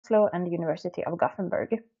Oslo and the University of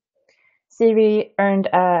Gothenburg. Siri earned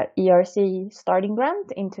a ERC starting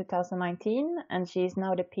grant in 2019, and she is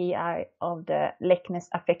now the PI of the Leknes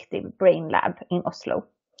Affective Brain Lab in Oslo.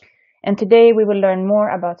 And today we will learn more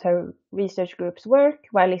about her research group's work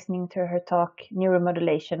while listening to her talk,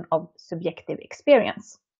 Neuromodulation of Subjective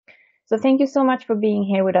Experience. So thank you so much for being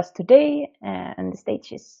here with us today, and the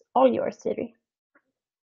stage is all yours, Siri.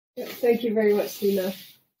 Thank you very much, Lina.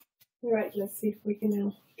 All right, let's see if we can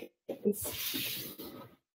now get this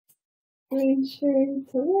screen sharing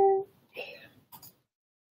to work.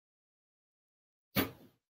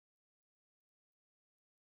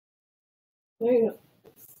 There you go.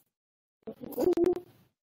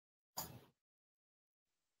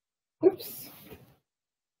 Oops.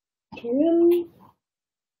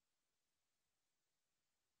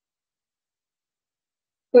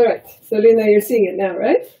 All right, so Lina, you're seeing it now,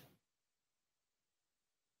 right?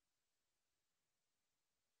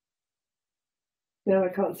 Now I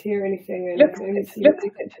can't hear anything.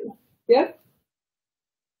 Yeah?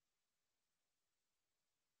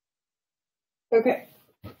 Okay.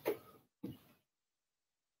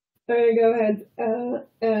 I'm going to go ahead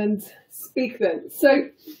and speak then.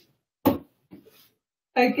 So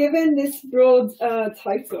I've given this broad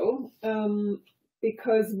title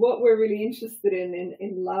because what we're really interested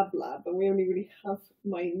in Lab, and we only really have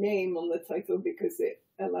my name on the title because it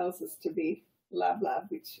allows us to be Lab,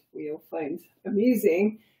 which we all find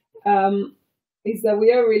amusing, is that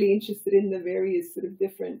we are really interested in the various sort of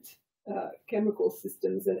different chemical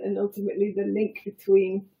systems and ultimately the link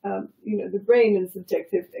between the brain and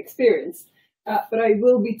subjective experience. But I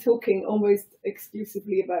will be talking almost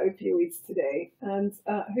exclusively about opioids today, and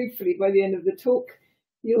hopefully by the end of the talk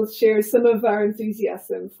you'll share some of our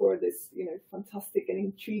enthusiasm for this fantastic and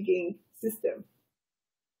intriguing system.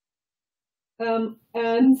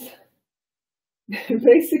 And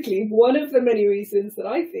basically one of the many reasons that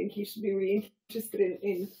I think you should be really interested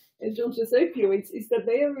in endogenous opioids is that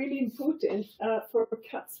they are really important for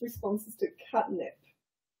cats' responses to catnip.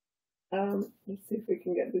 Let's see if we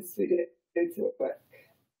can get this video to work.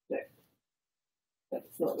 No,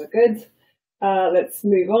 that's not look good. Let's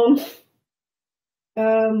move on.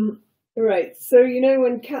 Right, so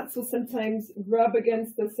when cats will sometimes rub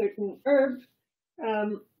against a certain herb,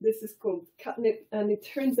 this is called catnip, and it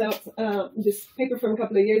turns out this paper from a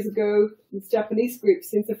couple of years ago, this Japanese group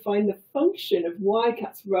seemed to find the function of why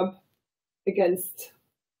cats rub against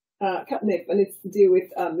catnip, and it's to do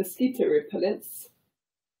with mosquito repellents.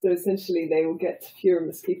 So essentially they will get fewer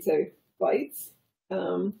mosquito bites.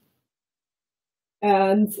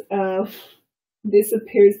 This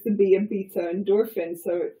appears to be a beta endorphin,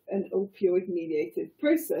 so an opioid-mediated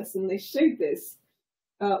process, and they showed this.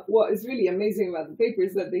 What is really amazing about the paper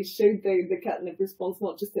is that they showed the catnip response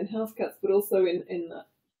not just in house cats, but also in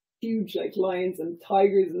huge like lions and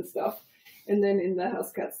tigers and stuff. And then in the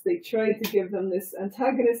house cats, they tried to give them this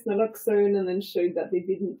antagonist, naloxone, and then showed that they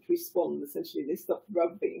didn't respond. Essentially, they stopped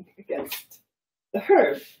rubbing against the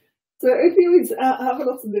herb. So opioids have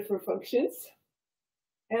lots of different functions.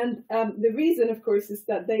 And the reason, of course, is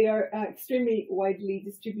that they are extremely widely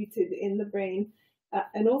distributed in the brain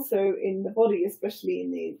and also in the body, especially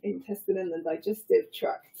in the intestine and the digestive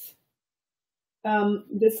tract.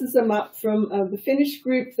 This is a map from the Finnish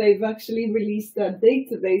group. They've actually released a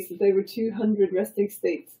database of over 200 resting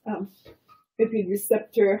state opioid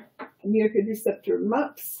receptor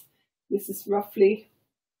maps. This is roughly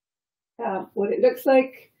what it looks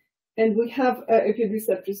like. And we have opioid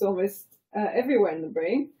receptors almost everywhere in the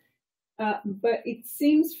brain. But it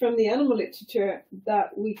seems from the animal literature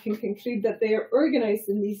that we can conclude that they are organized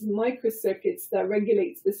in these microcircuits that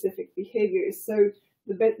regulate specific behaviors. So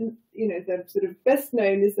the sort of best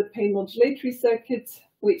known is the pain modulatory circuit,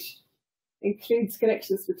 which includes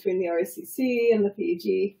connections between the RSCC and the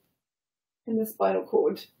PEG and the spinal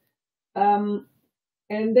cord.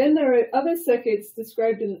 And then there are other circuits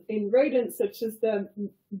described in rodents, such as the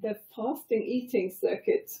fasting eating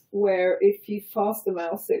circuit, where if you fast a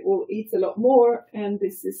mouse, it will eat a lot more, and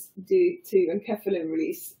this is due to enkephalin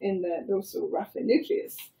release in the dorsal raphe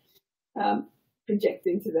nucleus,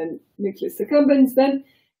 projecting to the nucleus accumbens. Then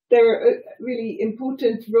there are really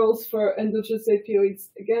important roles for endogenous opioids,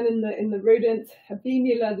 again in the rodent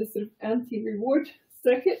habenula, the sort of anti-reward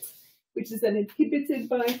circuit, which is then inhibited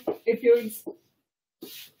by opioids.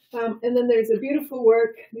 And then there's a beautiful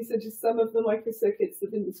work. These are just some of the microcircuits that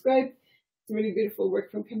have been described. Some really beautiful work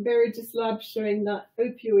from Cambridge's lab showing that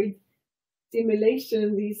opioid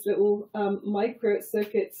stimulation, these little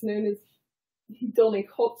microcircuits known as hedonic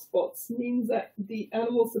hotspots, means that the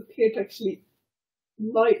animals appear to actually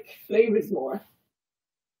like flavors more.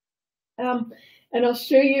 And I'll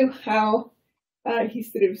show you how he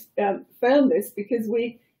sort of found this, because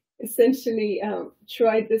we essentially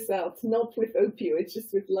tried this out, not with opioids,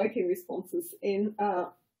 just with liking responses in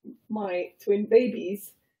my twin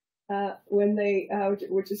babies when they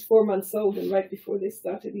were just 4 months old and right before they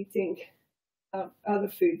started eating other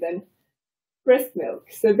food than breast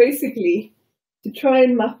milk. So basically, to try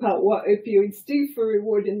and map out what opioids do for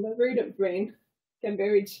reward in the rodent brain,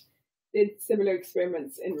 Cambridge did similar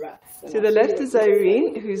experiments in rats. To the left is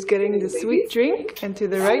Irene, who's getting the sweet drink, and to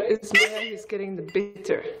the right is Maya, who's getting the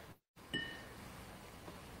bitter.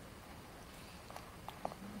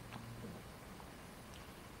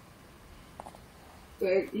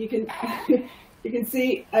 So you can you can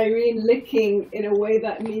see Irene licking in a way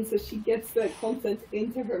that means that she gets the content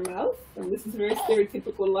into her mouth, and this is a very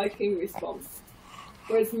stereotypical liking response.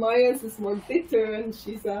 Whereas Maya's is more bitter, and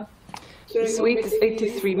she's showing sweet is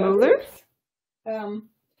 83 molar. So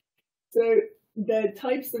the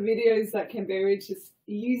types of videos that Cambridge is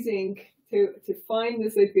using to find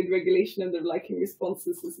this opioid regulation of the liking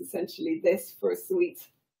responses is essentially this for a sweet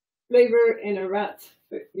flavor in a rat.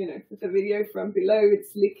 But, you know, with the video from below,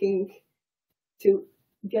 it's licking to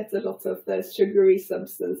get a lot of the sugary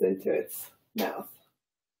substance into its mouth.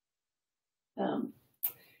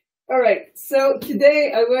 All right, so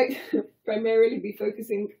today I will primarily be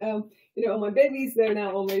focusing, you know, on my babies. They're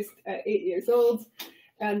now almost 8 years old,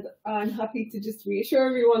 and I'm happy to just reassure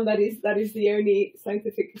everyone that is the only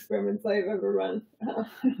scientific experiments I've ever run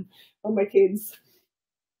on my kids.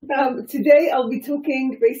 Today I'll be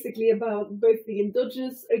talking basically about both the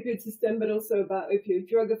endogenous opioid system, but also about opioid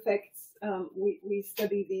drug effects. We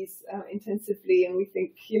study these intensively, and we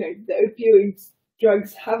think, you know, the opioid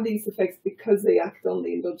drugs have these effects because they act on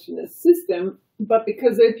the endogenous system, but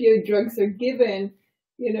because opioid drugs are given,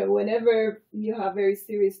 you know, whenever you have very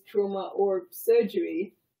serious trauma or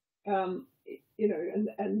surgery, you know,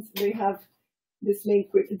 and they have this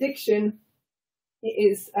link with addiction, it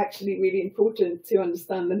is actually really important to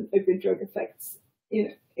understand the opioid drug effects, you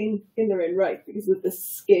know, in their own right, because of the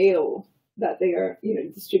scale that they are, you know,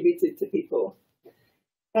 distributed to people.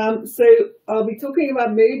 So I'll be talking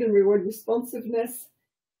about mood and reward responsiveness,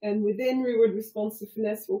 and within reward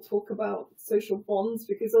responsiveness, we'll talk about social bonds,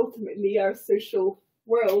 because ultimately our social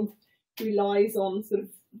world relies on sort of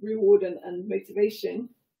reward and motivation.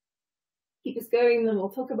 Keep us going, then we'll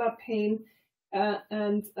talk about pain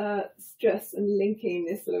and stress, and linking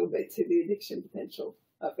this a little bit to the addiction potential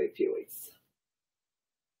of opioids.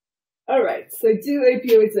 All right, so do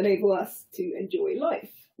opioids enable us to enjoy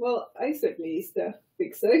life? Well, I certainly used to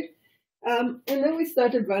think so. And then we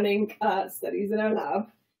started running studies in our lab.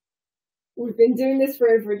 We've been doing this for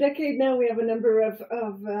over a decade now. We have a number of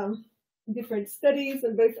different studies,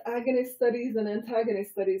 and both agonist studies and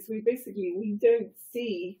antagonist studies. We don't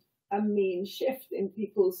see a mean shift in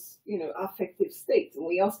people's, you know, affective state. And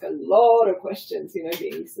we ask a lot of questions, you know,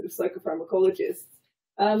 being sort of psychopharmacologists.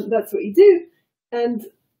 That's what you do. And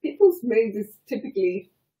people's mood is typically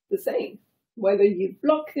the same, whether you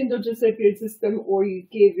block the endogenous opioid system or you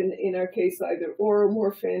give, in our case, either oral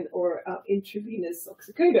morphine or intravenous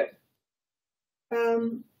oxycodone.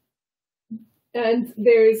 And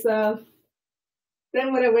there's,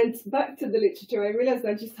 then when I went back to the literature, I realized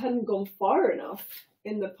I just hadn't gone far enough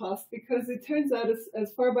in the past, because it turns out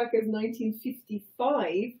as far back as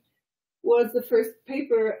 1955 was the first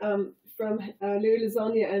paper from Louis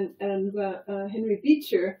Lasagna and Henry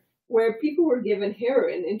Beecher, where people were given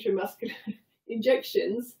heroin intramuscular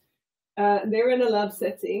injections. They were in a lab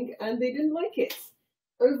setting and they didn't like it.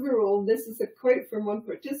 Overall, this is a quote from one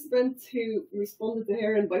participant who responded to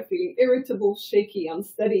heroin by feeling irritable, shaky,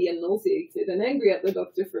 unsteady, and nauseated, and angry at the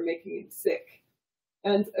doctor for making him sick.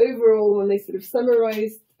 And overall, when they sort of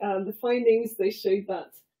summarized the findings, they showed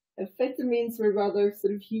that amphetamines were rather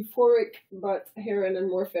sort of euphoric, but heroin and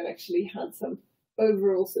morphine actually had some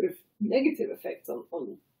overall sort of negative effects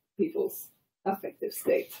on people's affective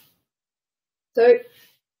state. So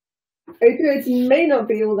opioids may not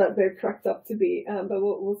be all that they're cracked up to be, but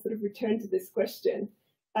we'll sort of return to this question.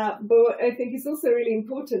 But I think it's also really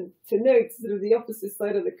important to note sort of the opposite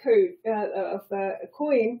side of the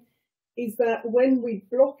coin is that when we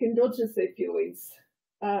block endogenous opioids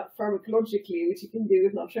pharmacologically, which you can do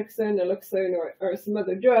with naltrexone, naloxone, or some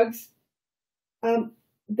other drugs,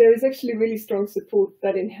 there is actually really strong support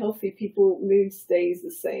that in healthy people, mood stays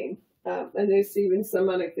the same. And there's even some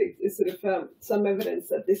anecdotes, sort of some evidence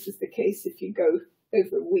that this is the case if you go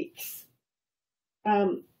over weeks.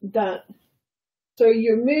 So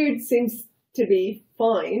your mood seems to be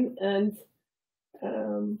fine, and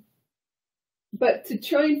but to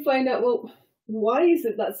try and find out, well, why is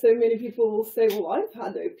it that so many people will say, well, I've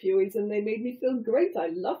had opioids and they made me feel great. I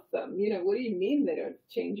love them. You know, what do you mean they don't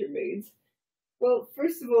change your moods? Well,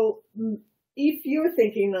 first of all, if you're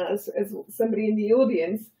thinking that as somebody in the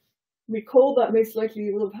audience, recall that most likely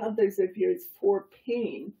you will have had those opioids for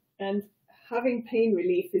pain. And having pain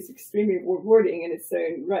relief is extremely rewarding in its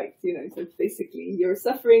own right. You know, so basically you're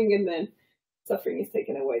suffering and then suffering is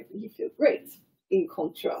taken away, but you feel great in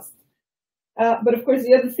contrast. But of course,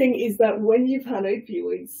 the other thing is that when you've had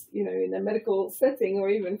opioids, you know, in a medical setting or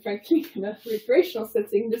even frankly in a recreational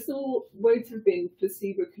setting, this all won't have been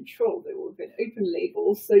placebo controlled. They will have been open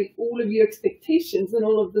labels. So all of your expectations and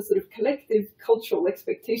all of the sort of collective cultural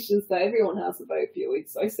expectations that everyone has about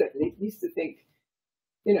opioids. I certainly used to think,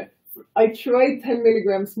 you know, I tried 10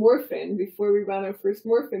 milligrams morphine before we ran our first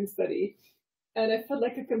morphine study. And I felt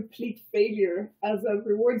like a complete failure as a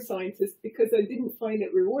reward scientist because I didn't find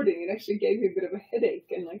it rewarding. It actually gave me a bit of a headache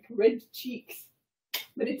and like red cheeks.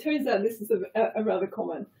 But it turns out this is a rather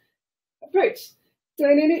common approach. So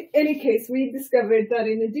in any case, we discovered that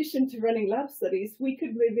in addition to running lab studies, we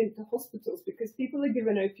could move into hospitals because people are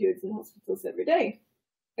given opioids in hospitals every day.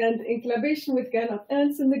 And in collaboration with Gernot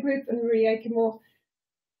Ernst in the group and Marie Eichemore,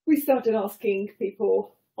 we started asking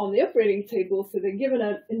people on the operating table, so they're given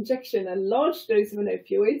an injection, a large dose of an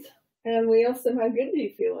opioid, and we ask them how good do you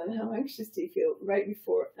feel and how anxious do you feel right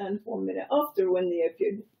before and 1 minute after when the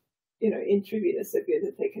opioid, you know, intravenous opioid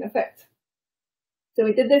had taken effect. So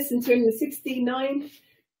we did this in 269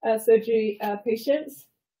 surgery patients,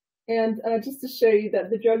 and just to show you that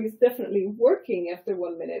the drug is definitely working after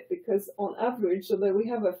 1 minute, because on average, although we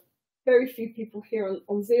have a very few people here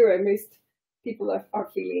on zero, most people are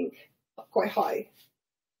feeling quite high.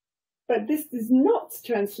 But this does not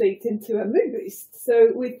translate into a mood boost.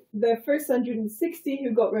 So with the first 160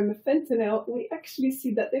 who got remifentanil, we actually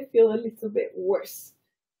see that they feel a little bit worse.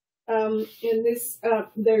 In this,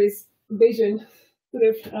 there is vision sort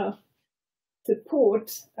of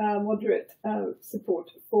support, moderate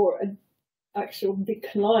support for an actual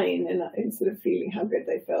decline in sort of feeling how good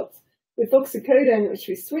they felt. With oxycodone, which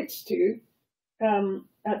we switched to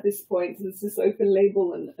at this point, this is open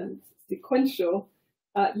label and sequential,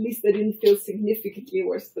 at least they didn't feel significantly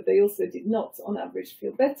worse, but they also did not, on average,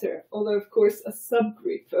 feel better. Although, of course, a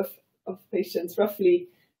subgroup of patients, roughly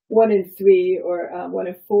 1 in 3 or 1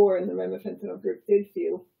 in 4 in the remifentanil group, did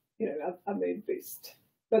feel, you know, a mood boost.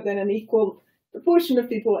 But then an equal proportion of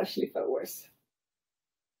people actually felt worse.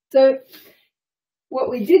 So what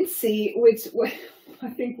we did see, which I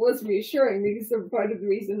think was reassuring, because of part of the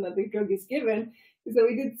reason that the drug is given, is that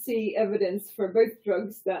we did see evidence for both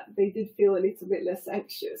drugs that they did feel a little bit less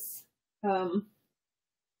anxious. But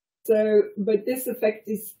this effect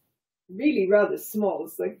is really rather small.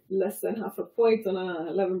 It's like less than half a point on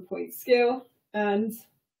an 11-point scale. And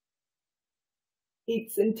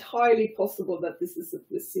it's entirely possible that this is a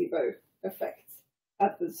placebo effect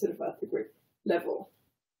at the group level.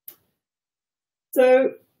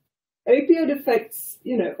 So opioid effects,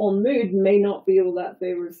 you know, on mood may not be all that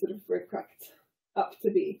they were sort of cracked up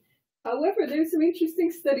to be. However, there's some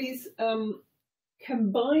interesting studies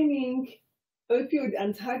combining opioid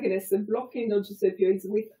antagonists and blocking endogenous opioids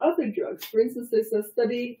with other drugs. For instance, there's a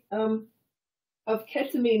study of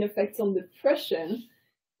ketamine effects on depression,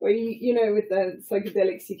 where you know, with the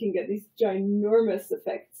psychedelics, you can get these ginormous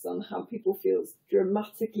effects on how people feel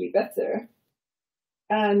dramatically better.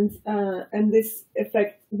 And this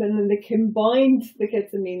effect, then they combined the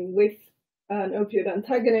ketamine with an opioid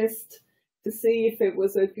antagonist to see if it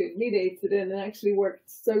was opioid mediated, and it actually worked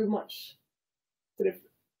so much sort of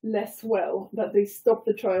less well that they stopped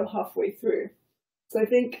the trial halfway through. So I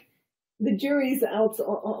think the jury's out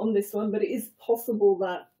on this one, but it is possible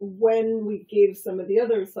that when we give some of the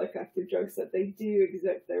other psychoactive drugs that they do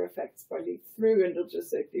exert their effects partly through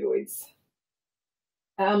endogenous opioids.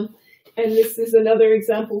 And this is another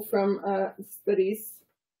example from studies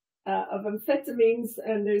of amphetamines,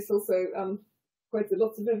 and there's also quite a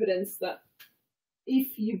lot of evidence that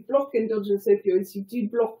if you block endogenous opioids, you do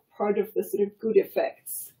block part of the sort of good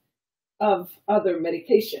effects of other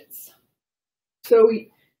medications. So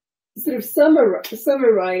we sort of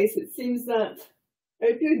summarize, it seems that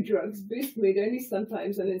opioid drugs boost mood only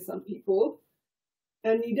sometimes and in some people,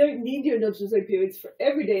 and you don't need your endogenous opioids for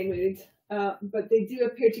everyday mood, but they do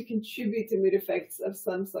appear to contribute to mood effects of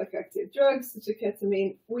some psychoactive drugs, such as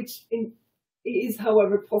ketamine, which is,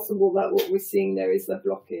 however, possible that what we're seeing there is a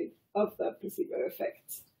blockade of the placebo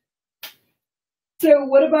effect. So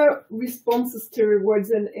what about responses to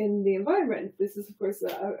rewards in the environment? This is, of course,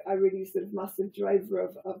 a really sort of massive driver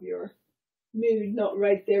of your mood, not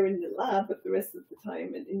right there in the lab, but the rest of the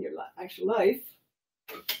time in your actual life.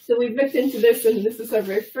 So we've looked into this, and this is our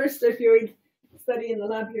very first opioid study in the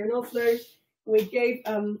lab here in Oslo. We gave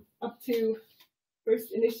up to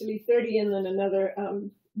first initially 30 and then another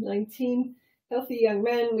 19 healthy young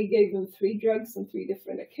men. We gave them 3 drugs on 3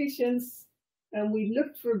 different occasions, and we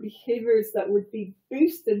looked for behaviors that would be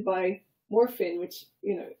boosted by morphine, which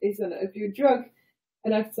is an opioid drug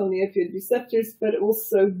and acts on the opioid receptors, but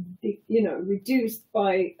also reduced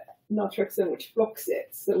by naltrexone, which blocks it.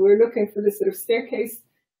 So we're looking for this sort of staircase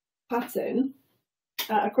pattern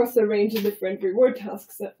across a range of different reward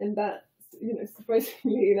tasks, and that,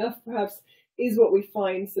 surprisingly enough, perhaps is what we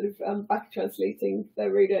find, sort of back translating the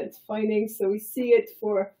radent findings. So we see it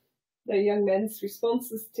for the young men's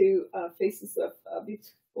responses to faces of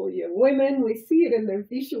beautiful young women. We see it in their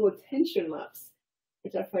visual attention maps,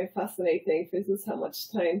 which I find fascinating. For instance, how much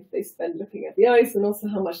time they spend looking at the eyes, and also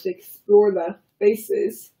how much they explore the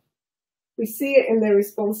faces. We see it in their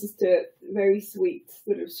responses to very sweet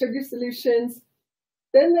sort of sugar solutions.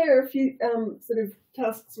 Then there are a few sort of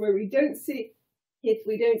tasks where we don't see it.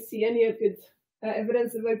 We don't see any opioid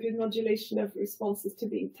evidence of opioid modulation of responses to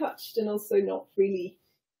being touched, and also not really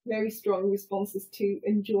very strong responses to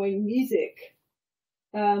enjoying music.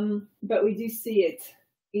 But we do see it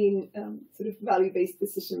in sort of value-based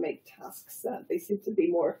decision-making tasks. They seem to be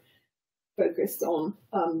more focused on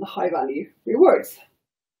the high-value rewards.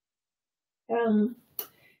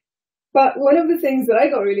 But one of the things that I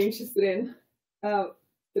got really interested in,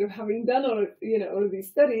 sort of having done all of these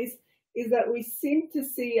studies, is that we seem to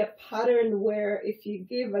see a pattern where if you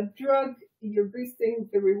give a drug, you're boosting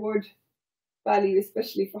the reward value,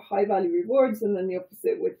 especially for high-value rewards, and then the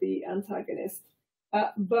opposite with the antagonist.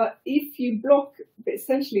 But if you block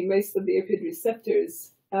essentially most of the opioid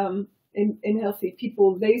receptors in healthy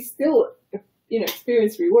people, they still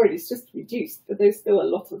experience reward. It's just reduced, but there's still a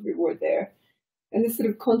lot of reward there. And this sort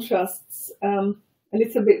of contrasts a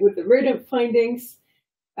little bit with the rodent findings,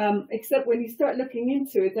 except when you start looking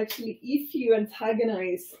into it, actually, if you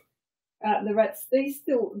antagonize the rats,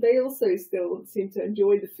 they also still seem to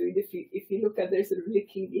enjoy the food. If you look at their sort of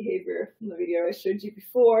licking behavior in the video I showed you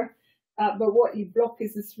before, but what you block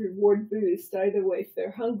is this reward boost, either way if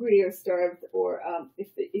they're hungry or starved, or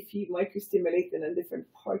if you microstimulate in a different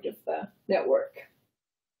part of the network.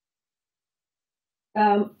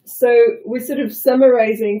 So we're sort of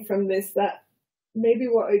summarizing from this that maybe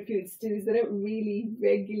what opioids do is they don't really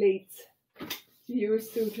regulate your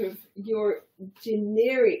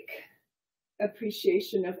generic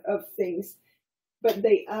appreciation of things, but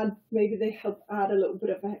they help add a little bit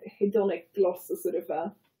of a hedonic gloss, a sort of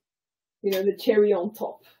a, the cherry on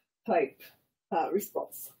top type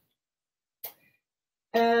response.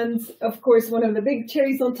 And of course, one of the big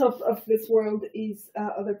cherries on top of this world is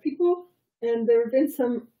other people. And there have been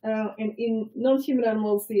some, in non-human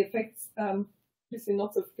animals, the effects, obviously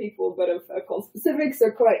not of people, but of conspecifics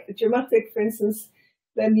are quite dramatic. For instance,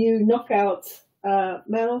 the mu knockout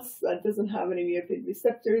mouse that doesn't have any opioid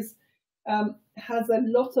receptors has a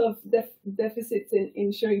lot of deficits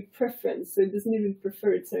in showing preference, so it doesn't even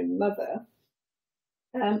prefer its own mother.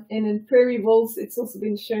 And in prairie voles, it's also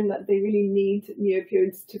been shown that they really need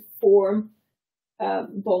opioids to form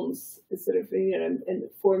bonds, sort of, and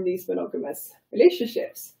form these monogamous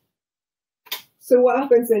relationships. So what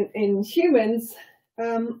happens in humans?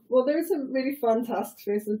 Well, there's some really fun tasks.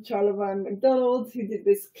 For instance, Charleva and McDonald, who did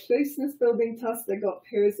this closeness building task. They got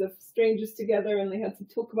pairs of strangers together and they had to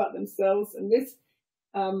talk about themselves. And this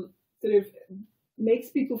sort of makes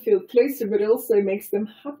people feel closer, but also makes them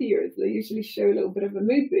happier. They usually show a little bit of a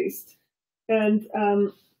mood boost. And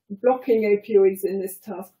blocking opioids in this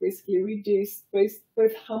task basically reduced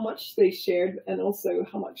both how much they shared and also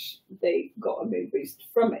how much they got a mood boost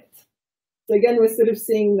from it. So again, we're sort of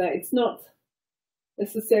seeing that it's not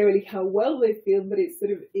necessarily how well they feel, but it's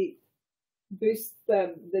sort of, it boosts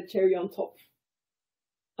the cherry on top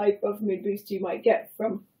type of mood boost you might get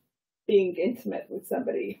from being intimate with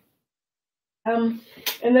somebody. And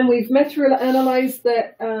then we've meta-analyzed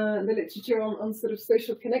the literature on sort of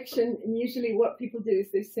social connection, and usually what people do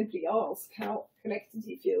is they simply ask, how connected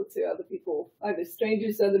do you feel to other people, either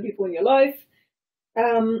strangers, other people in your life?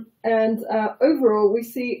 And overall, we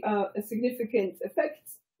see a significant effect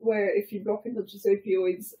where if you block endogenous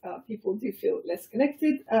opioids, people do feel less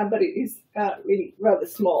connected, but it is really rather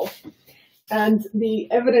small. And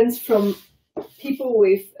the evidence from people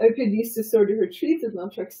with opioid use disorder who are treated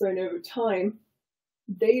naltrexone over time,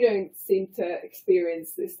 they don't seem to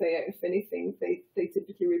experience this. If anything, they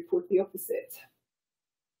typically report the opposite.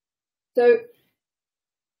 So,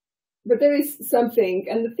 but there is something,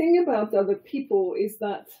 and the thing about other people is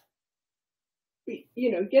that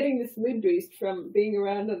getting this mood boost from being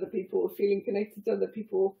around other people, feeling connected to other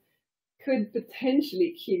people, could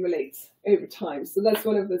potentially accumulate over time. So that's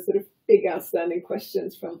one of the sort of big outstanding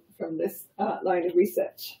questions from this line of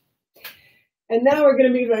research. And now we're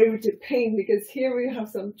going to move over to pain, because here we have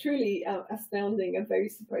some truly astounding and very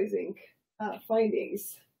surprising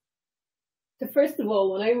findings. So first of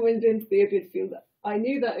all, when I went into the opioid field, I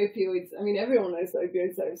knew that opioids, I mean, everyone knows that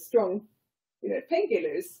opioids are strong,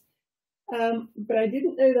 painkillers, but I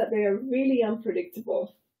didn't know that they are really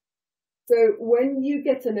unpredictable. So when you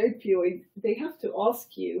get an opioid, they have to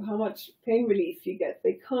ask you how much pain relief you get.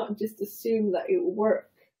 They can't just assume that it will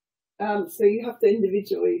work. So you have to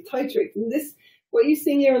individually titrate. And this, what you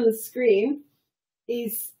see here on the screen,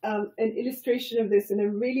 is an illustration of this in a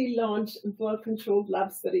really large, well-controlled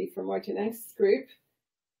lab study from Martin Engst's group.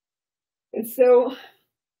 And so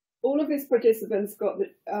all of his participants got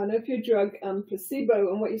an opioid drug and placebo,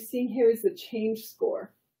 and what you're seeing here is the change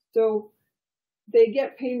score. So they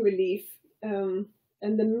get pain relief, and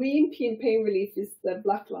the mean pain relief is the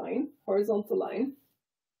black line, horizontal line,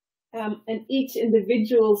 and each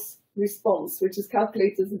individual's response, which is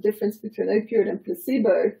calculated as the difference between opioid and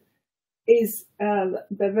placebo, is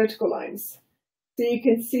the vertical lines. So you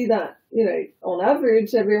can see that, on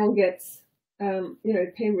average, everyone gets,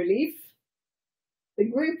 pain relief. The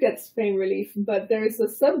group gets pain relief, but there is a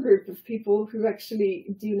subgroup of people who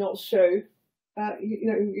actually do not show,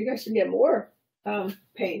 you actually get more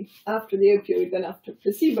pain after the opioid than after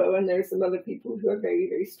placebo, and there are some other people who are very,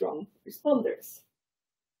 very strong responders.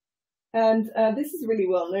 And this is really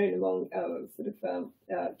well known among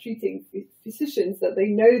treating physicians, that they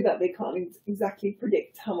know that they can't exactly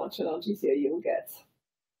predict how much analgesia you'll get.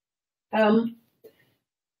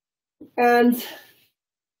 And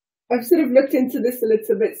I've sort of looked into this a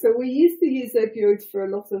little bit. So we used to use opioids for a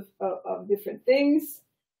lot of different things,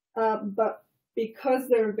 but because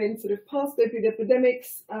there have been sort of past opioid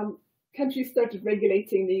epidemics, countries started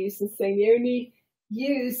regulating the use and saying the only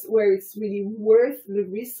use where it's really worth the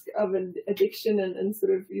risk of an addiction and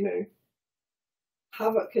sort of,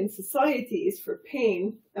 havoc in society is for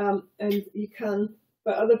pain. And you can,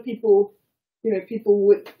 but other people, people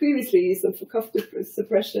would previously use them for cough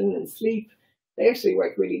suppression and sleep. They actually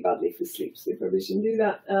work really badly for sleep, so you probably shouldn't do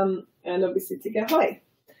that. And obviously to get high.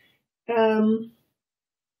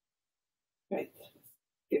 Right, let's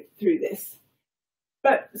get through this.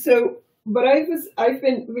 But I've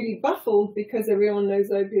been really baffled, because everyone knows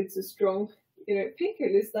opioids are strong,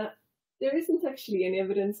 painkillers, that there isn't actually any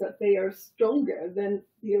evidence that they are stronger than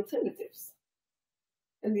the alternatives.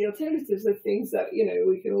 And the alternatives are things that,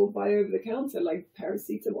 we can all buy over the counter, like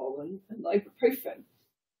paracetamol and ibuprofen.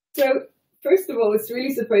 So first of all, it's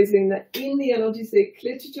really surprising that in the analgesic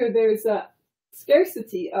literature, there is a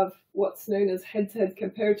scarcity of what's known as head-to-head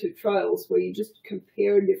comparative trials, where you just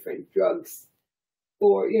compare different drugs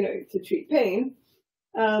for, to treat pain.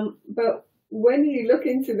 But when you look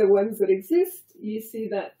into the ones that exist, you see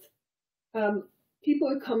that people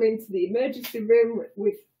who come into the emergency room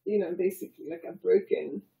with, basically like a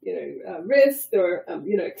broken, wrist or,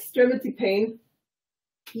 extremity pain,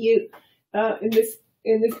 in this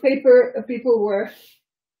paper, people were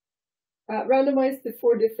randomized to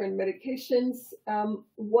 4 different medications.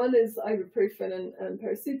 One is ibuprofen and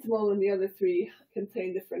paracetamol, and the other 3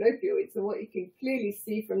 contain different opioids. And what you can clearly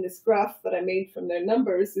see from this graph that I made from their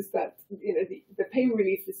numbers is that, the pain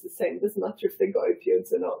relief is the same. It doesn't matter if they got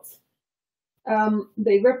opioids or not.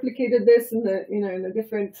 They replicated this in the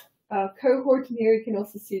different cohort, and here you can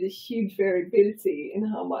also see the huge variability in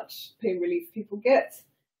how much pain relief people get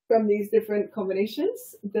from these different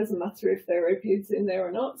combinations. It doesn't matter if there are opioids in there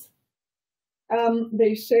or not.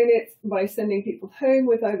 They've shown it by sending people home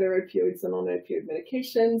with either opioids or non-opioid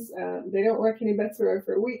medications. They don't work any better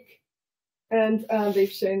over a week. And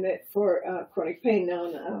they've shown it for chronic pain now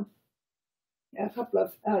in a couple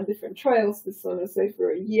of different trials. This one was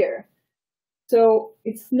over a year. So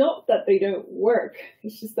it's not that they don't work.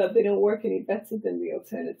 It's just that they don't work any better than the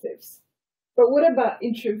alternatives. But what about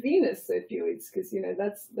intravenous opioids? Because,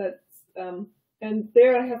 and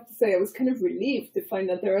there I have to say I was kind of relieved to find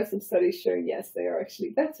that there are some studies showing, yes, they are actually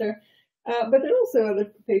better. But there are also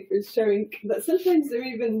other papers showing that sometimes they're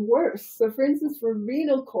even worse. So for instance, for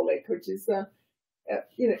renal colic, which is,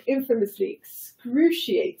 infamously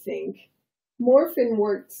excruciating, morphine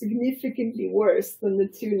worked significantly worse than the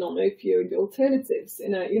 2 non-opioid alternatives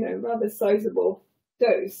in a, rather sizable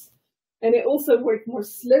dose. And it also worked more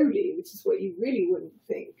slowly, which is what you really wouldn't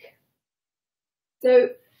think. So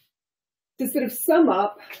to sort of sum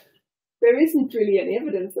up, there isn't really any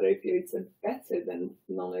evidence that opioids are better than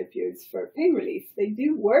non-opioids for pain relief. They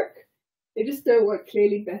do work, They just don't work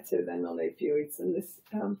clearly better than non-opioids. And this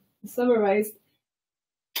summarized.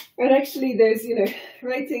 And actually, there's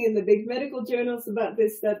writing in the big medical journals about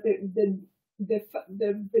this, that the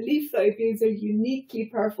belief that opioids are uniquely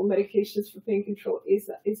powerful medications for pain control is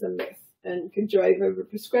a myth and can drive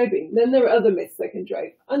overprescribing. Then there are other myths that can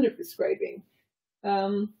drive underprescribing.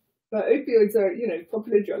 But opioids are,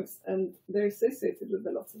 popular drugs, and they're associated with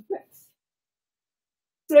a lot of myths.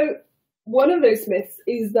 So one of those myths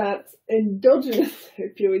is that endogenous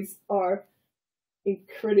opioids are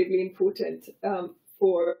incredibly important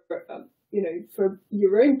for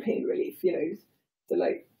your own pain relief.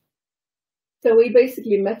 So we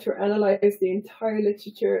basically meta-analyzed the entire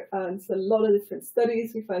literature, and it's a lot of different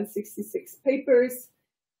studies. We found 66 papers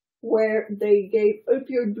where they gave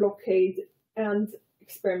opioid blockade and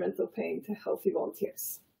experimental pain to healthy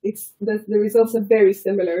volunteers. The results are very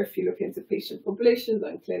similar if you look into patient populations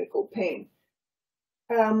and clinical pain.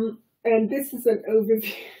 And this is an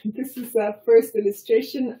overview. This is a first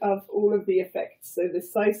illustration of all of the effects. So the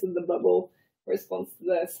size of the bubble corresponds to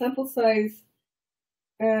the sample size.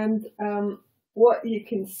 And what you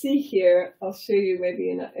can see here, I'll show you maybe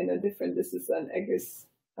in a different, this is an Eggers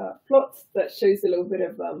plot that shows a little bit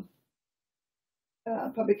of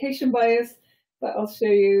publication bias, but I'll show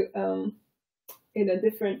you in a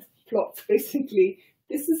different plot. Basically,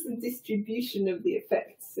 this is the distribution of the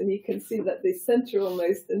effects, and you can see that they center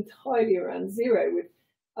almost entirely around zero, with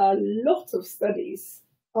a lot of studies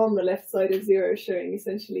on the left side of zero showing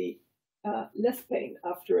essentially less pain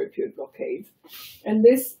after opioid blockade. And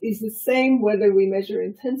this is the same whether we measure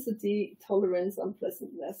intensity, tolerance,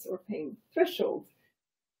 unpleasantness, or pain threshold.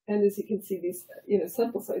 And as you can see, these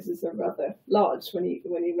sample sizes are rather large when you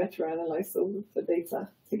meta-analyze all of the data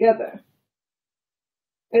together.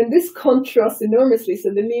 And this contrasts enormously. So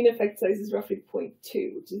the mean effect size is roughly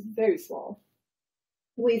 0.2, which is very small.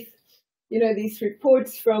 With these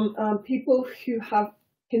reports from people who have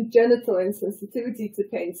congenital insensitivity to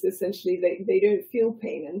pain, so essentially they don't feel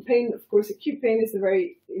pain. And pain, of course, acute pain is a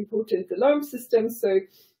very important alarm system. So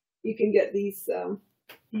you can get these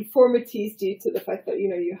deformities due to the fact that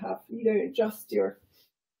you don't adjust your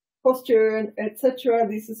posture, and etc.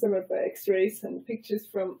 These are some of the X-rays and pictures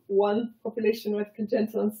from one population with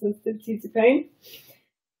congenital insensitivity to pain.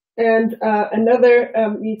 And another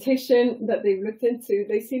mutation that they've looked into,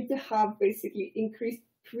 they seem to have basically increased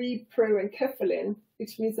pre-proenkephalin,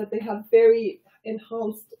 which means that they have very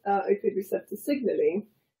enhanced opioid receptor signaling.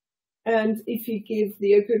 And if you give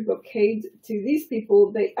the opioid blockade to these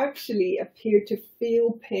people, they actually appear to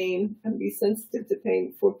feel pain and be sensitive to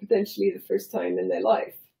pain for potentially the first time in their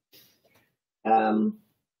life.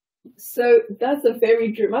 So that's a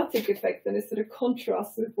very dramatic effect, and it sort of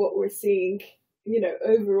contrasts with what we're seeing,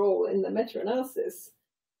 overall in the meta-analysis.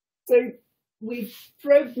 So we've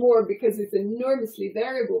probed more because it's enormously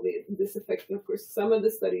variable, this effect. And of course, some of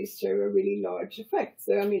the studies show a really large effect.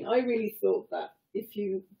 So, I really thought that if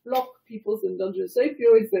you block people's endogenous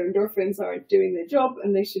opioids, their endorphins aren't doing their job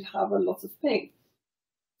and they should have a lot of pain.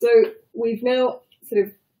 So we've now sort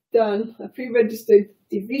of done a pre-registered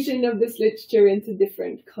division of this literature into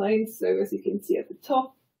different kinds. So as you can see at the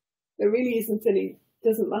top, there really isn't any,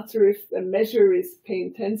 doesn't matter if the measure is pain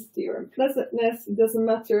intensity or unpleasantness. It doesn't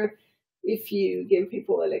matter if you give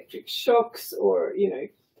people electric shocks or,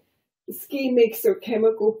 ischemics or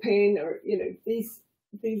chemical pain, or, these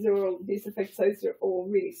effect sizes are all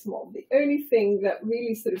really small. The only thing that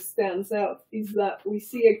really sort of stands out is that we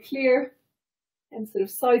see a clear and sort of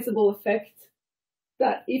sizable effect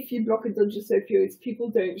that if you block endogenous opioids, people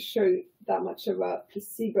don't show that much of a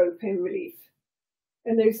placebo pain relief.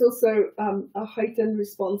 And there's also a heightened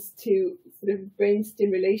response to sort of brain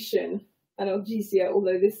stimulation analgesia,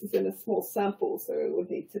 although this is in a small sample, so it would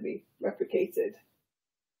need to be replicated.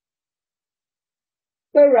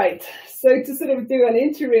 All right, so to sort of do an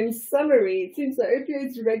interim summary, it seems that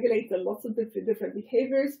opioids regulate a lot of different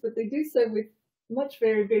behaviors, but they do so with much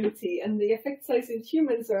variability, and the effect size in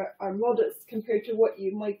humans are modest compared to what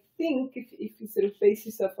you might think if you sort of base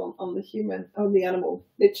yourself on the animal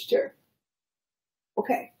literature.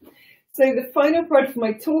 Okay, so the final part of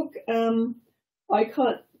my talk,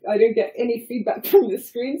 I don't get any feedback from the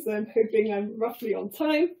screen, so I'm hoping I'm roughly on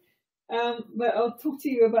time. But I'll talk to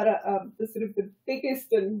you about the sort of the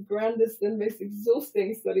biggest and grandest and most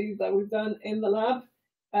exhausting study that we've done in the lab,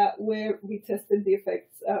 where we tested the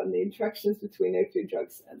effects and the interactions between opioid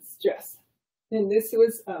drugs and stress. And this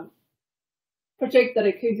was a project that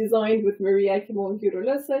I co-designed with Marie Eikemo and Guro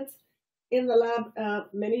Løseth in the lab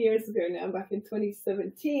many years ago now, back in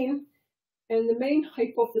 2017. And the main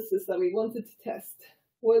hypothesis that we wanted to test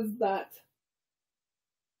was that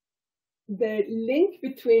the link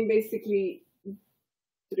between basically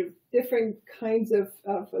sort of different kinds of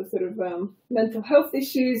sort of mental health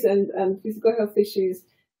issues and physical health issues,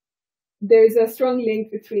 there's a strong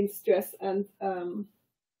link between stress and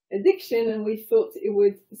addiction, and we thought it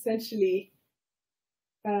would essentially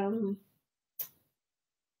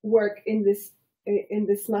work in this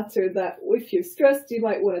matter that if you're stressed, you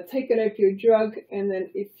might want to take an opioid drug, and then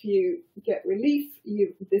if you get relief,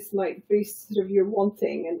 this might boost sort of your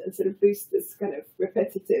wanting and sort of boost this kind of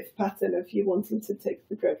repetitive pattern of you wanting to take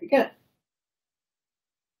the drug again.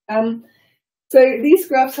 So these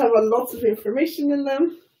graphs have a lot of information in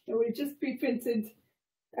them, and we just pre-printed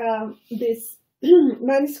this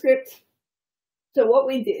manuscript. So what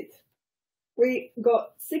we did, we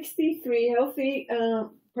got 63 healthy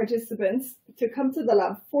participants to come to the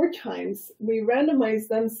lab 4 times. We randomized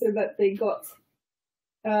them so that they got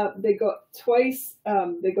twice,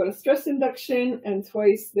 they got a stress induction, and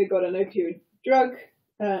twice they got an opioid drug,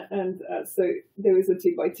 so there was a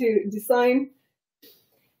 2x2 design,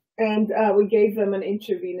 and we gave them an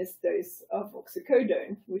intravenous dose of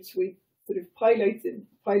oxycodone, which we sort of piloted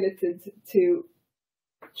to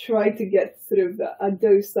try to get sort of a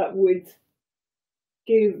dose that would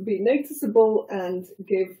be noticeable and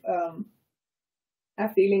give a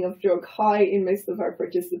feeling of drug high in most of our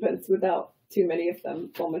participants without too many of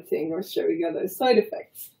them vomiting or showing other side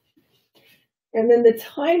effects. And then the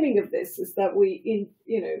timing of this is that we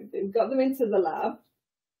got them into the lab,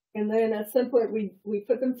 and then at some point we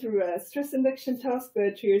put them through a stress induction task,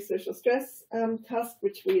 the trier social stress task,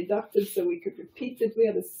 which we adapted so we could repeat it. We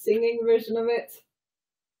had a singing version of it.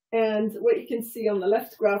 And what you can see on the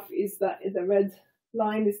left graph is that in the red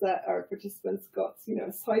line is that our participants got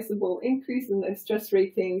a sizable increase in their stress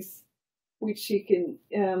ratings, which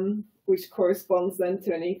corresponds then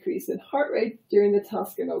to an increase in heart rate during the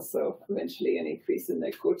task, and also eventually an increase in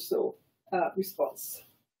their cortisol response.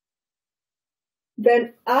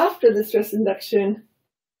 Then after the stress induction,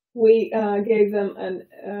 we gave them an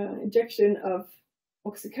injection of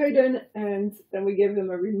oxycodone, and then we gave them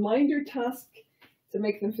a reminder task to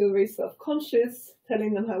make them feel very self-conscious,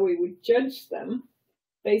 telling them how we would judge them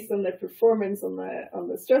based on their performance on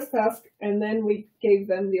the stress task, and then we gave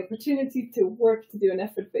them the opportunity to work to do an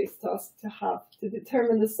effort-based task to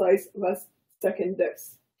determine the size of a second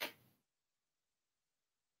dose.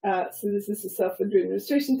 So this is a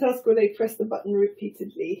self-administration task where they press the button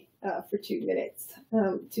repeatedly for 2 minutes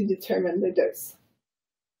to determine the dose.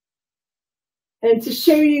 And to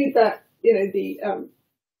show you that the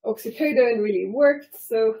oxycodone really worked,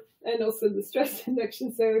 and also the stress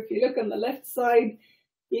induction. So if you look on the left side,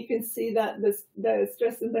 you can see that the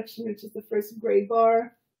stress induction, which is the first gray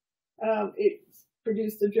bar, it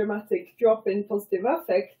produced a dramatic drop in positive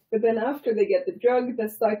affect. But then after they get the drug, the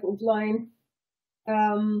stippled line,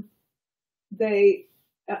 or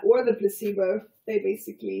the placebo, they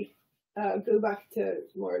basically go back to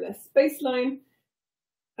more or less baseline.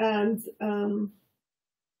 And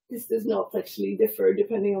this does not actually differ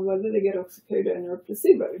depending on whether they get oxycodone or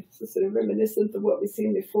placebo. So sort of reminiscent of what we've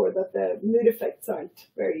seen before, that the mood effects aren't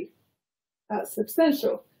very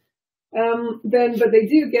substantial. But they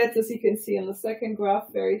do get, as you can see on the second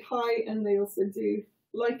graph, very high, and they also do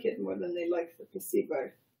like it more than they like the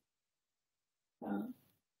placebo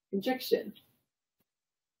injection.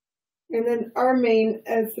 And then our main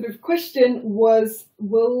sort of question was,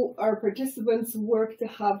 will our participants work to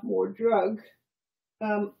have more drug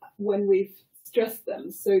when we've stressed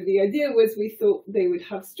them? So the idea was, we thought they would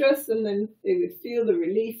have stress, and then they would feel the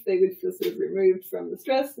relief, they would feel sort of removed from the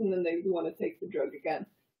stress, and then they would want to take the drug again.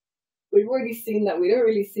 We've already seen that we don't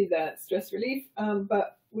really see that stress relief,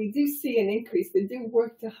 but we do see an increase. They do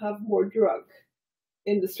work to have more drug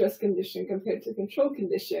in the stress condition compared to control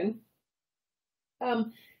condition.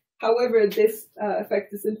 However, this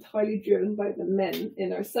effect is entirely driven by the men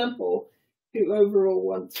in our sample, who overall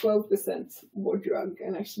want 12% more drug.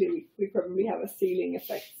 And actually, we probably have a ceiling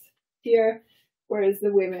effect here, whereas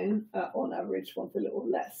the women, on average, want a little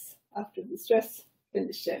less after the stress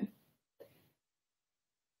condition.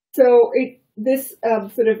 So this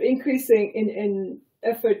sort of increasing in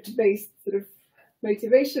effort-based sort of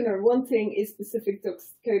motivation or wanting is specific to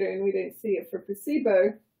oxycodone. We don't see it for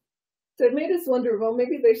placebo. So it made us wonder, well,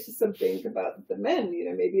 maybe there's just something about the men,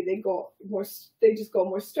 maybe they just got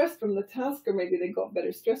more stress from the task, or maybe they got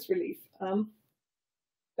better stress relief.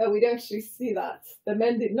 But we don't actually see that. The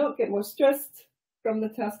men did not get more stressed from the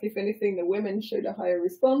task. If anything, the women showed a higher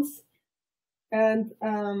response. And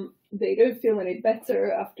they don't feel any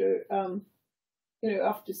better after,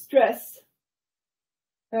 after stress,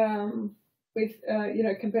 compared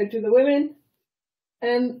to the women.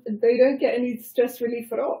 And they don't get any stress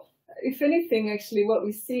relief at all. if anything, actually, what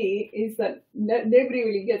we see is that nobody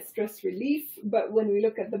really gets stress relief. But when we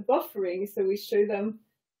look at the buffering, so we show them,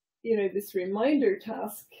 this reminder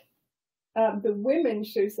task, the women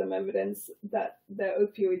show some evidence that the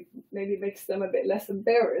opioid maybe makes them a bit less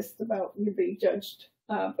embarrassed about being judged,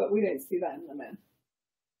 but we don't see that in the men.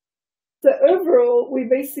 So overall, we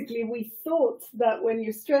thought that when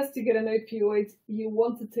you're stressed, you get an opioid, you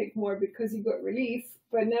want to take more because you got relief.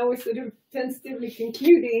 But now we're sort of tentatively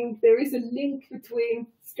concluding there is a link between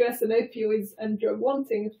stress and opioids and drug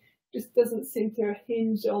wanting. Just doesn't seem to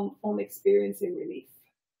hinge on experiencing relief.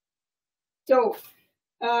 So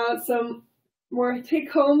some more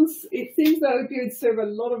take homes. It seems that opioids serve a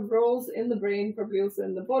lot of roles in the brain, probably also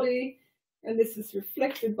in the body. And this is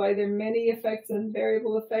reflected by their many effects and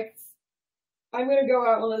variable effects. I'm going to go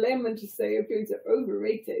out on a limb and just say opioids are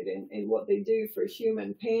overrated in what they do for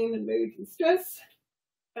human pain and mood and stress.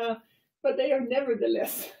 But they are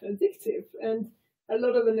nevertheless addictive. And a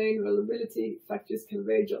lot of the known vulnerability factors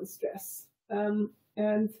converge on stress. And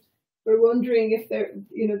we're wondering if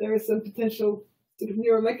there are some potential sort of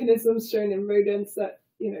neuromechanisms shown in rodents that,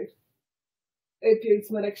 opioids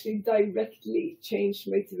might actually directly change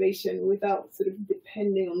motivation without sort of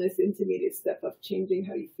depending on this intermediate step of changing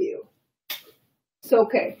how you feel. So,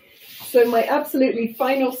 okay, so my absolutely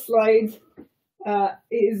final slide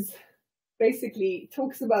is basically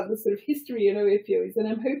talks about the sort of history of opioids. And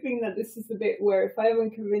I'm hoping that this is the bit where, if I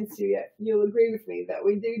haven't convinced you yet, you'll agree with me that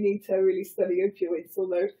we do need to really study opioids,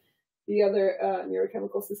 although the other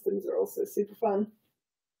neurochemical systems are also super fun.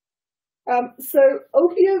 So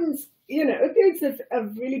opioids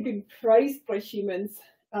have really been prized by humans.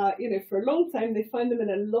 For a long time, they find them in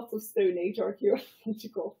a lot of Stone Age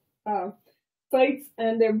archaeological sites,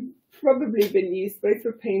 and they've probably been used both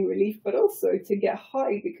for pain relief, but also to get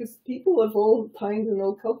high, because people of all times and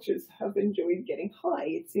all cultures have enjoyed getting high.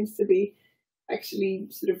 It seems to be actually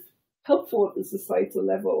sort of helpful at the societal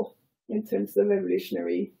level in terms of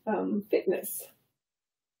evolutionary fitness.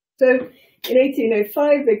 So in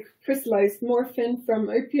 1805, they crystallized morphine from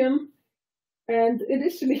opium. And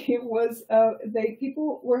initially it was,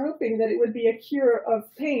 people were hoping that it would be a cure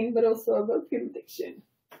of pain, but also of opium addiction.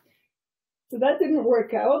 So that didn't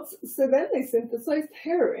work out. So then they synthesized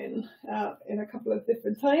heroin in a couple of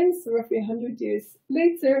different times, roughly 100 years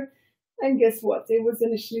later. And guess what? It was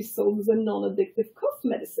initially sold as a non-addictive cough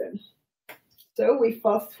medicine. So we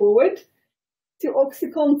fast forward to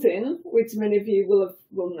OxyContin, which many of you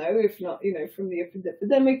will know, if not, from the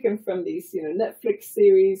epidemic and from these, Netflix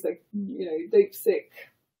series like, Dope Sick.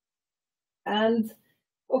 And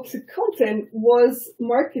OxyContin was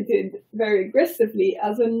marketed very aggressively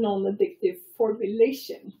as a non-addictive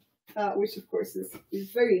formulation, which of course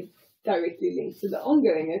is very directly linked to the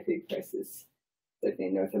ongoing opioid crisis, certainly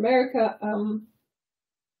in North America.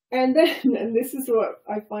 And this is what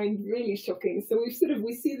I find really shocking. So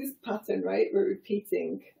we see this pattern, right? We're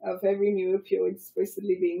repeating of every new opioid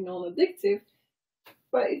supposedly being non-addictive,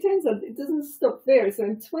 but it turns out it doesn't stop there. So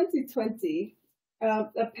in 2020,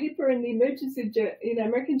 a paper in the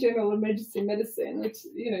American Journal of Emergency Medicine, which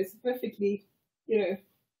is a perfectly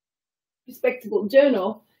respectable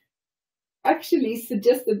journal, actually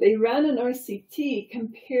suggested they ran an RCT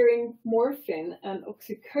comparing morphine and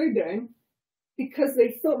oxycodone, because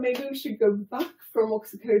they thought maybe we should go back from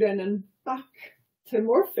oxycodone and back to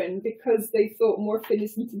morphine, because they thought morphine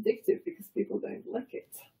isn't addictive because people don't like it.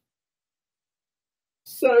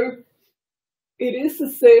 So it is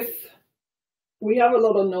as if we have a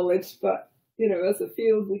lot of knowledge, but as a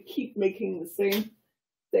field, we keep making the same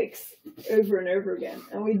mistakes over and over again,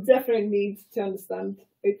 and we definitely need to understand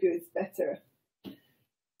opioids better.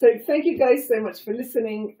 So thank you guys so much for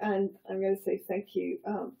listening, and I'm going to say thank you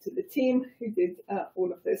to the team who did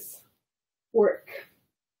all of this work.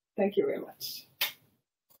 Thank you very much.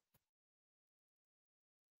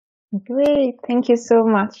 Great, thank you so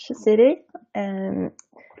much, Siri.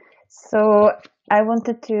 So I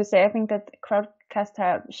wanted to say, I think that Crowdcast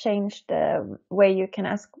have changed the way you can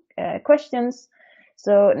ask questions.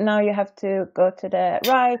 So now you have to go to the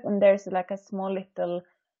right, and there's like a small little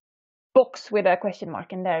box with a question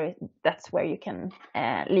mark, and that's where you can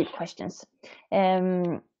leave questions.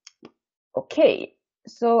 Okay,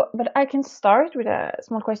 so but I can start with a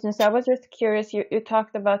small question. So I was just curious, you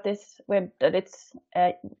talked about this with that it's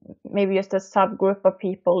maybe just a subgroup of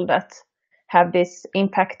people that have this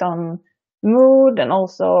impact on mood and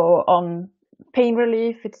also on pain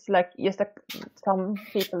relief. It's like just some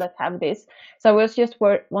people that have this. So I was just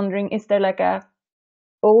wondering, is there like a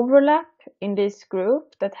overlap in this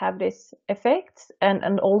group that have this effects,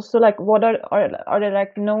 and also like what are there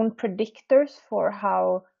like known predictors for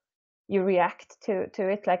how you react to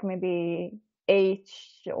it, like maybe age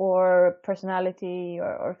or personality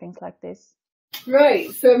or things like this?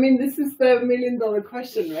 Right. So, I mean, this is the $1 million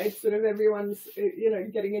question, right? Sort of everyone's,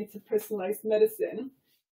 getting into personalized medicine.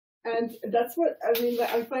 And that's what, I mean,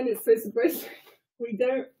 I find it so surprising. We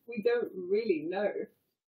don't really know.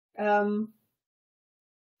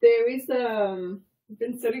 There is,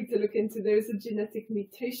 been starting to look into, there's a genetic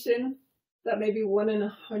mutation that maybe 1 in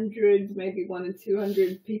 100, maybe 1 in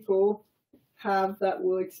 200 people have that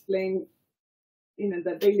will explain,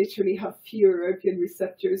 that they literally have fewer opioid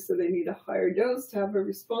receptors, so they need a higher dose to have a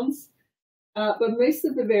response. But most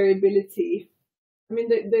of the variability, I mean,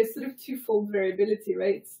 there's sort of twofold variability,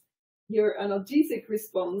 right? Your analgesic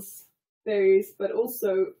response varies, but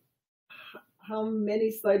also how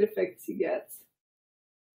many side effects you get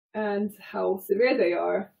and how severe they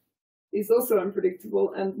are is also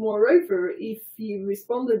unpredictable. And moreover, if you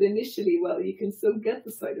responded initially well, you can still get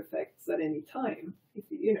the side effects at any time if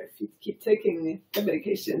you keep taking the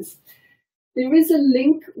medications. There is a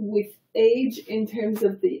link with age in terms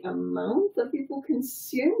of the amount that people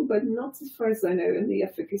consume, but not as far as I know in the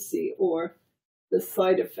efficacy or the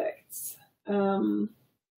side effects. An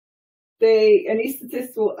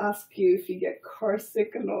anesthetist will ask you if you get car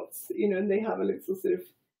sick a lot, and they have a little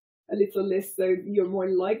list. So you're more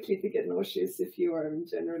likely to get nauseous if you are in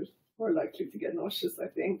general more likely to get nauseous, I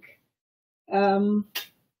think.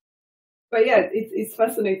 But yeah, it's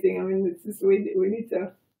fascinating. I mean, we need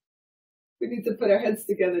to put our heads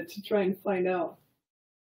together to try and find out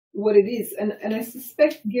what it is. And I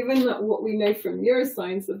suspect, given what we know from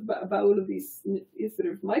neuroscience about all of these sort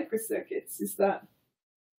of microcircuits, is that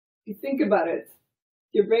if you think about it,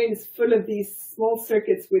 your brain is full of these small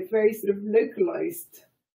circuits with very sort of localized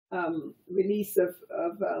release of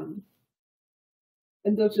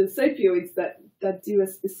endogenous opioids that do a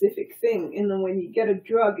specific thing. And then when you get a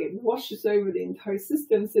drug, it washes over the entire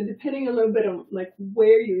system. So depending a little bit on like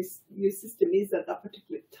where your system is at that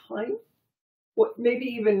particular time, what maybe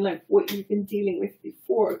even like what you've been dealing with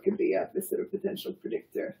before could be a sort of potential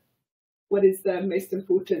predictor. What is the most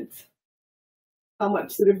important? How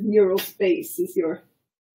much sort of neural space is your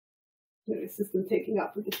system taking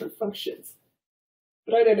up with different functions?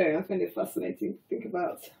 But I don't know. I find it fascinating to think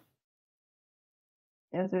about.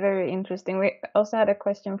 It's very interesting. We also had a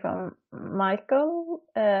question from Michael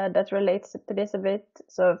that relates to this a bit.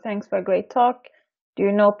 So thanks for a great talk. Do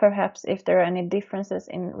you know perhaps if there are any differences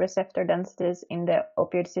in receptor densities in the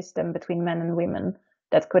opioid system between men and women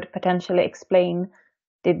that could potentially explain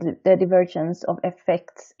the divergence of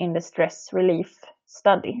effects in the stress relief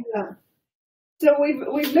study? Yeah. So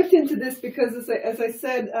we've looked into this because, as I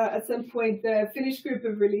said, at some point the Finnish group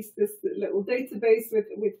have released this little database with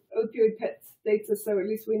opioid PET data. So at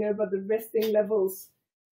least we know about the resting levels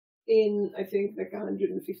in, I think, like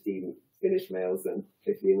 150 Finnish males and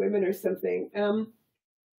 50 women or something.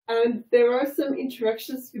 And there are some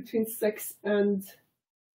interactions between sex and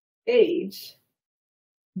age,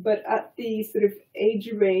 but at the sort of age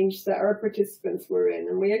range that our participants were in.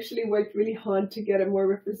 And we actually worked really hard to get a more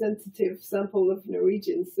representative sample of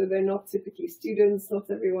Norwegians. So they're not typically students, not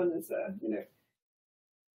everyone is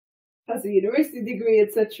has a university degree,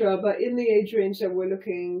 etc. But in the age range that we're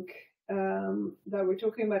looking, that we're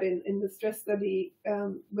talking about in the stress study,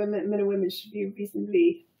 men and women should be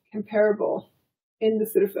reasonably comparable in the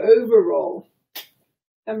sort of overall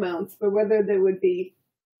amounts. But whether there would be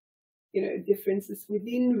differences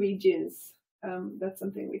within regions, that's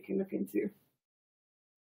something we can look into.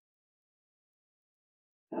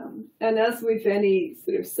 And as with any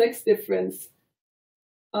sort of sex difference,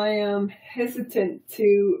 I am hesitant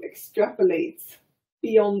to extrapolate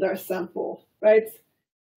beyond our sample, right?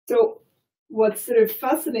 So what's sort of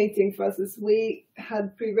fascinating for us is we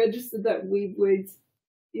had pre-registered that we would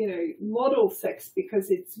model sex because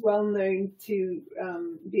it's well known to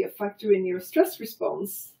be a factor in your stress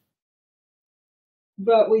response.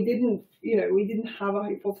 But we didn't have a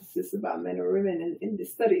hypothesis about men or women in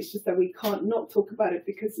this study. It's just that we can't not talk about it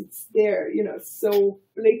because it's there, so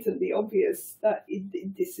blatantly obvious that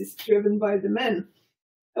this is driven by the men.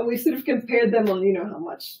 And we sort of compared them on, how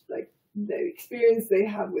much like the experience they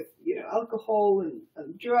have with, alcohol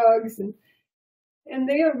and drugs, and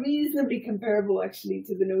they are reasonably comparable actually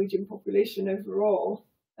to the Norwegian population overall,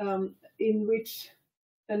 in which,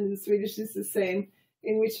 and the Swedish is the same,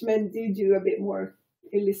 in which men do a bit more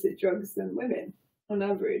illicit drugs than women on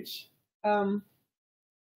average. But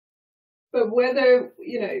whether,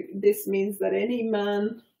 this means that any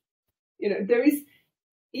man, if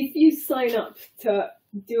you sign up to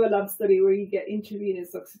do a lab study where you get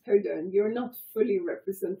intravenous oxycodone, you're not fully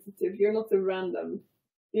representative. You're not a random,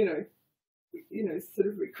 sort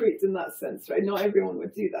of recruit in that sense, right? Not everyone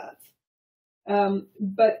would do that.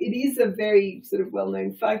 But it is a very sort of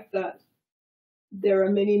well-known fact that there are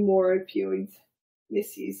many more opioid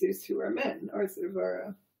misusers who are men, or sort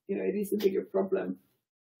of it is a bigger problem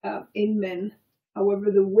in men.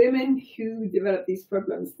 However, the women who develop these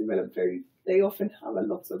problems they often have a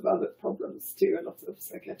lot of other problems too, a lot of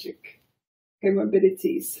psychiatric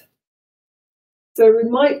comorbidities. So we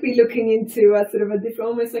might be looking into a sort of a different,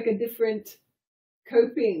 almost like a different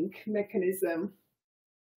coping mechanism,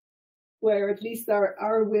 where at least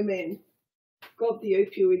our women got the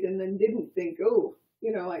opioid and then didn't think, oh,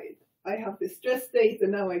 I have this stress state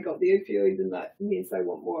and now I got the opioid and that means I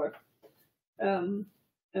want more. And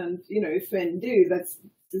if men do, that's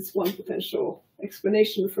one potential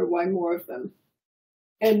explanation for why more of them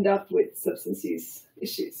end up with substance use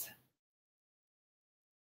issues.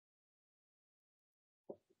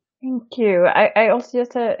 Thank you. I also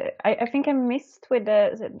just I think I missed with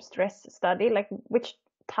the stress study, like which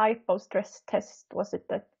type of stress test was it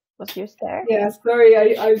that was used there? Yeah, sorry,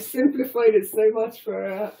 I've simplified it so much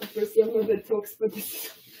for some of the talks, but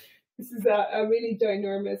this is a really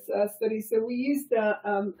ginormous study. So we used a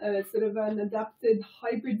sort of an adapted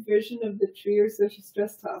hybrid version of the Trier social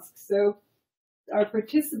stress task. So our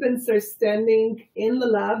participants are standing in the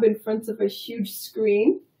lab in front of a huge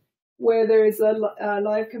screen where there is a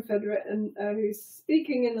live confederate and who's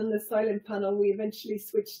speaking, and on the silent panel we eventually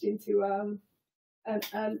switched into a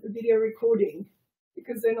video recording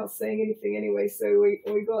because they're not saying anything anyway. So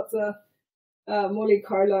we got Molly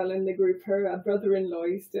Carlisle in the group. Her brother-in-law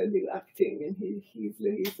used to do acting, and he's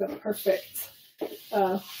a perfect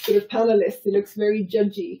sort of panelist. He looks very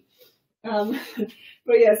judgy.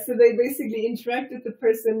 But yeah, so they basically interact with the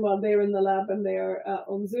person while they're in the lab and they are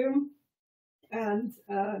on Zoom. And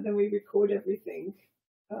then we record everything.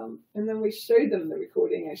 And then we show them the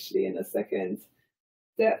recording actually in a second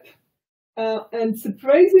step. And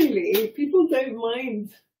surprisingly, people don't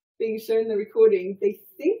mind being shown the recording. They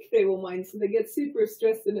think they will mind, so they get super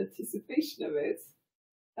stressed in anticipation of it.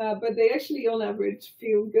 But they actually, on average,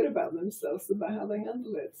 feel good about themselves, about how they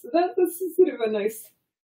handle it. So that's sort of a nice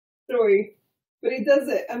story. But it does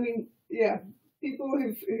it. I mean, yeah, people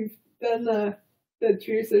who've done the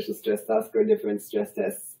Trier social stress task or different stress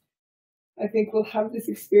tests, I think will have this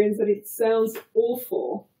experience that it sounds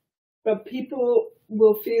awful, but people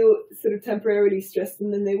will feel sort of temporarily stressed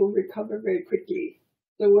and then they will recover very quickly.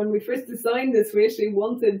 So when we first designed this, we actually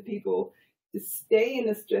wanted people to stay in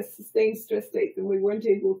a sustained stress state, and we weren't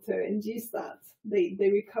able to induce that. They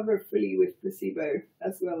recover fully with placebo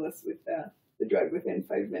as well as with the drug within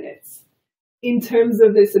 5 minutes in terms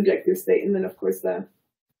of the subjective state. And then of course the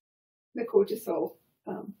cortisol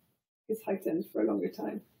is heightened for a longer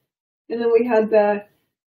time. And then we had the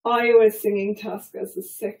iOS singing task as the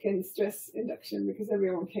second stress induction because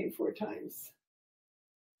everyone came 4 times.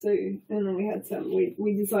 So, and then we had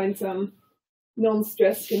we designed some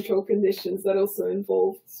non-stress control conditions that also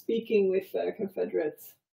involved speaking with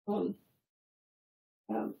confederates on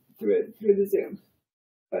through the Zoom,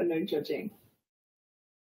 but no judging.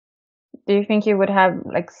 Do you think you would have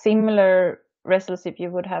like similar results if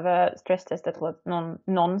you would have a stress test that was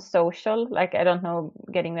non-social? Like, I don't know,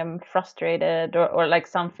 getting them frustrated or like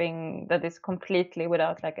something that is completely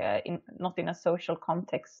without like not in a social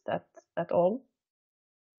context at all?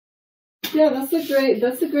 Yeah, that's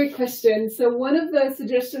a great question. So one of the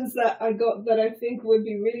suggestions that I got that I think would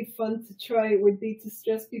be really fun to try would be to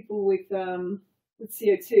stress people with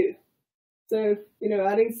CO2. So,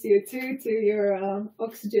 adding CO2 to your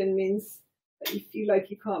oxygen means that you feel like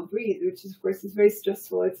you can't breathe, which of course is very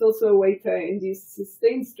stressful. It's also a way to induce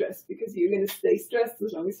sustained stress because you're going to stay stressed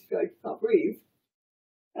as long as you feel like you can't breathe.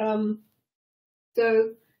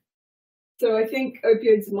 So I think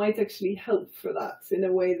opioids might actually help for that in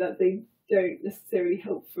a way that they don't necessarily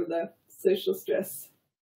help for the social stress.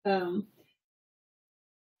 But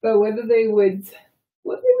what they would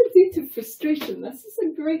do to frustration, this is a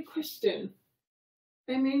great question.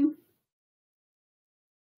 I mean,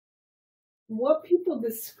 what people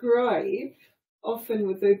describe often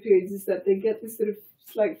with opioids is that they get this sort of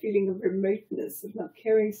slight feeling of remoteness, of not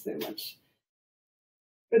caring so much.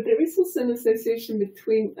 But there is also an association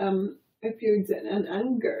between opioids and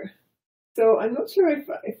anger. So I'm not sure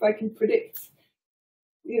if I can predict,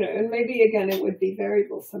 and maybe again it would be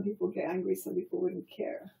variable. Some people get angry, some people wouldn't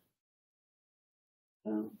care.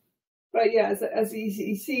 But yeah, as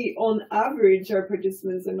you see, on average, our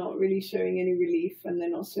participants are not really showing any relief and they're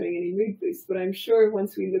not showing any mood boost. But I'm sure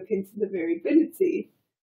once we look into the variability,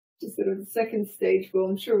 just sort of the second stage,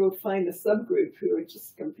 I'm sure we'll find a subgroup who are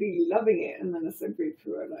just completely loving it, and then a subgroup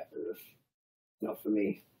who are like, not for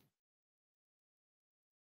me.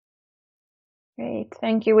 Great,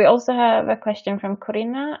 thank you. We also have a question from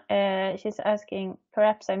Corinna. She's asking,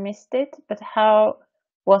 perhaps I missed it, but how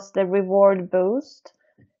was the reward boost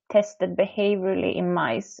tested behaviorally in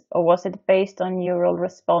mice, or was it based on neural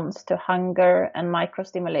response to hunger and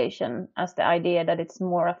microstimulation, as the idea that it's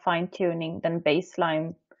more a fine-tuning than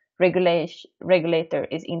baseline regulator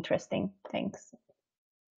is interesting? Thanks.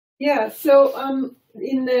 Yeah, so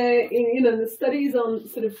in the studies on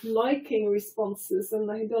sort of liking responses and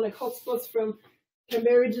the hedonic hotspots from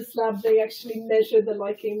Chimera's lab, they actually measure the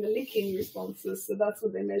liking, the licking responses. So that's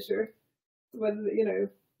what they measure, whether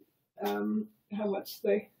how much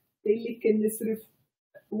they lick in this sort of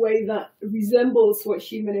way that resembles what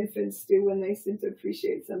human infants do when they seem to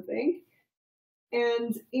appreciate something.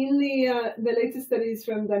 And in the latest studies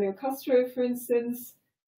from Daniel Castro, for instance,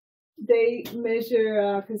 they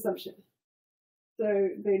measure consumption. So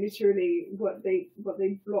they literally what they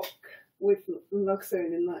block with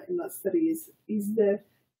naloxone in that study is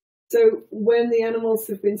so when the animals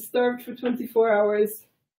have been starved for 24 hours,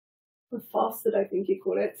 or fasted, I think you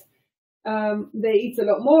call it, they eat a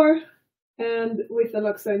lot more, and with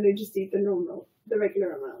naloxone they just eat the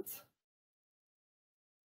regular amount.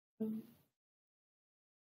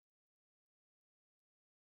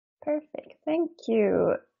 Perfect, thank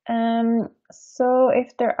you. So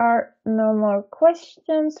if there are no more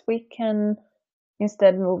questions, we can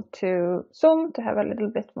instead move to Zoom to have a little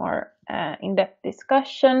bit more in-depth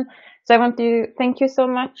discussion. So I want to thank you so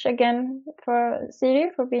much again for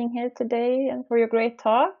Siri for being here today and for your great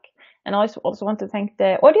talk. And I also want to thank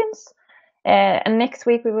the audience. And next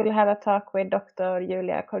week we will have a talk with Dr.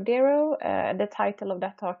 Julia Cordero. The title of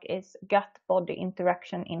that talk is Gut-Body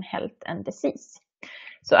Interaction in Health and Disease.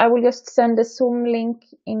 So I will just send the Zoom link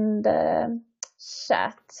in the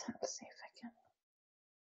chat. Let's see if I can.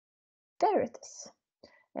 There it is.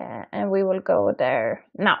 And we will go there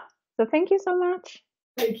now. So thank you so much.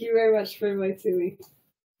 Thank you very much for inviting me.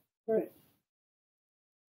 All right.